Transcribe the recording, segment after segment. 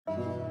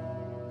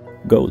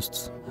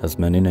Ghosts has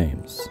many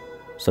names,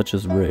 such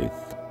as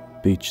wraith,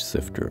 beach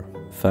sifter,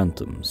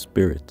 phantom,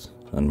 spirit,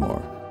 and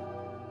more.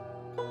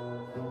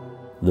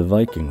 The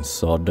Vikings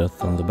saw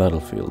death on the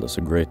battlefield as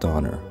a great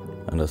honor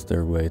and as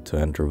their way to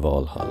enter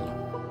Valhall.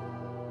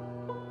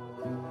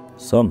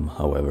 Some,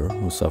 however,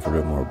 who suffered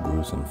a more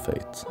gruesome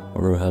fate,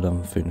 or who had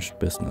unfinished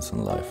business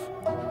in life,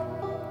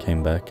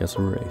 came back as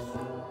a wraith.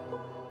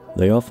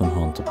 They often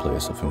haunt a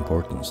place of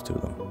importance to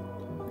them.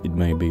 It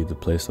may be the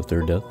place of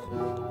their death,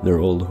 their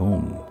old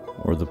home,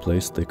 or the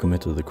place they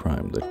committed the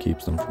crime that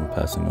keeps them from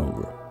passing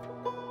over.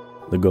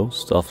 The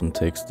ghost often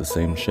takes the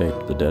same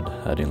shape the dead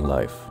had in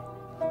life,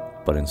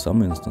 but in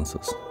some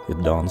instances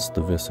it dons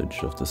the visage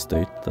of the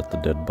state that the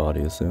dead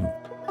body is in.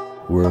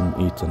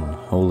 Worm-eaten,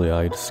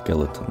 holy-eyed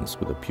skeletons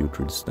with a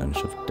putrid stench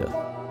of death.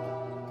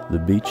 The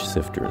beach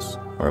sifters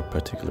are a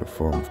particular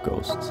form of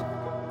ghosts.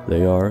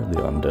 They are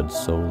the undead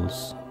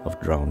souls of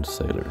drowned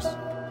sailors.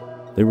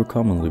 They were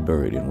commonly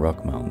buried in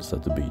rock mounds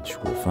at the beach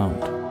where found.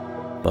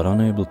 But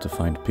unable to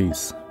find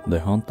peace, they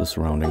haunt the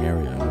surrounding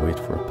area and wait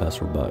for a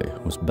passerby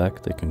whose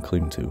back they can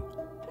cling to,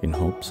 in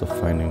hopes of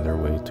finding their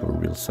way to a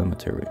real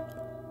cemetery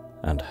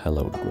and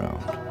hallowed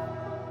ground.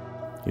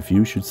 If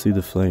you should see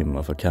the flame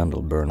of a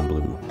candle burn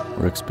blue,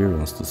 or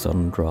experience the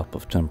sudden drop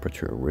of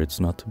temperature where it's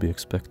not to be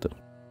expected,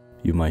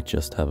 you might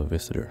just have a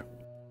visitor.